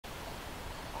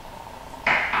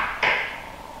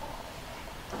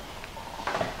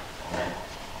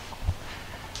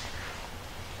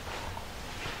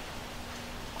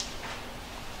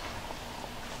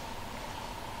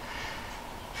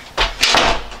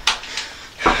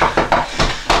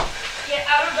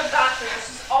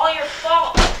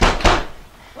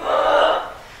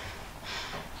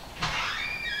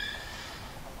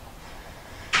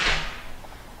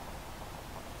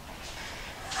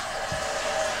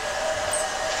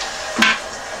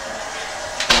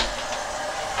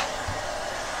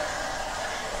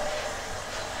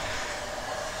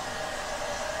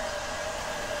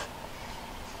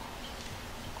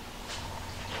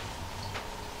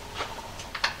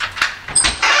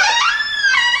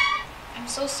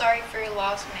so sorry for your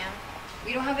loss, ma'am.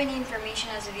 We don't have any information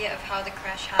as of yet of how the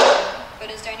crash happened, but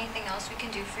is there anything else we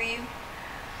can do for you?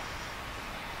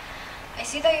 I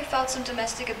see that you filed some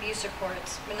domestic abuse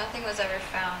reports, but nothing was ever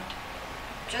found.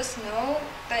 Just know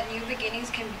that new beginnings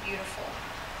can be beautiful.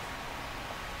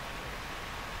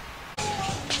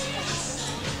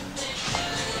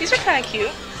 These are kind of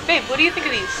cute. Babe, what do you think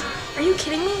of these? Are you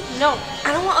kidding me? No,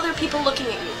 I don't want other people looking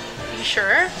at you. You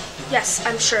sure? Yes,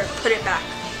 I'm sure. Put it back.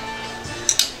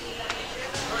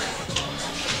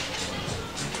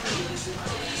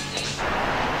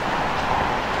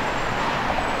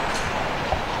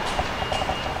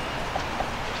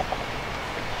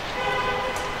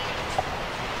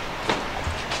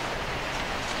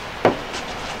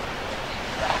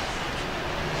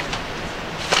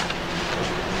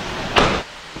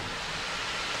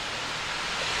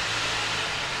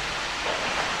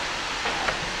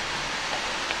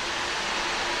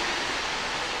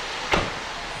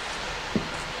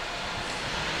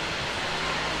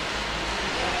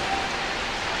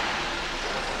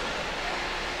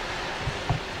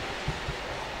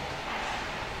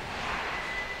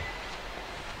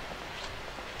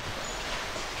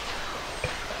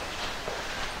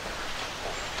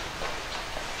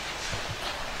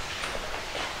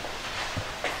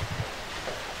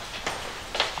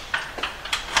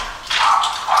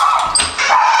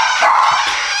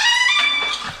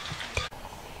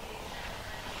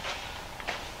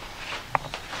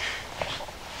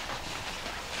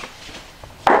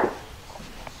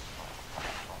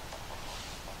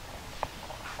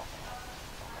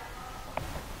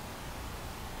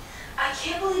 I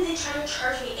can't believe they tried to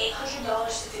charge me $800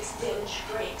 to fix damaged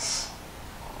brakes.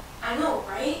 I know,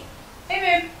 right? Hey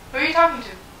babe, who are you talking to?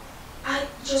 I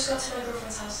just got to my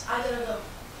girlfriend's house. I gotta go.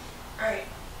 Alright,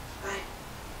 bye.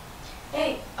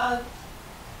 Hey,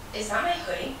 is that my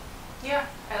hoodie? Yeah,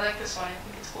 I like this one. I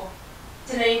think it's cool.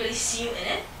 Did anybody see you in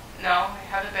it? No, I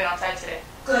haven't been outside today.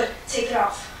 Good, take it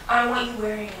off. I don't want you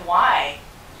wearing it. Why?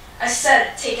 I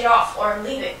said take it off or I'm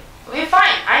leaving. Okay,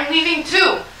 fine. I'm leaving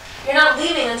too. You're not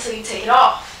leaving until you take it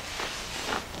off.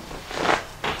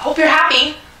 Hope you're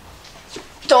happy.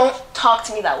 Don't talk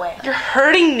to me that way. You're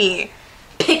hurting me.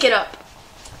 Pick it up.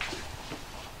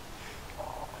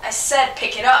 I said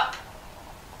pick it up.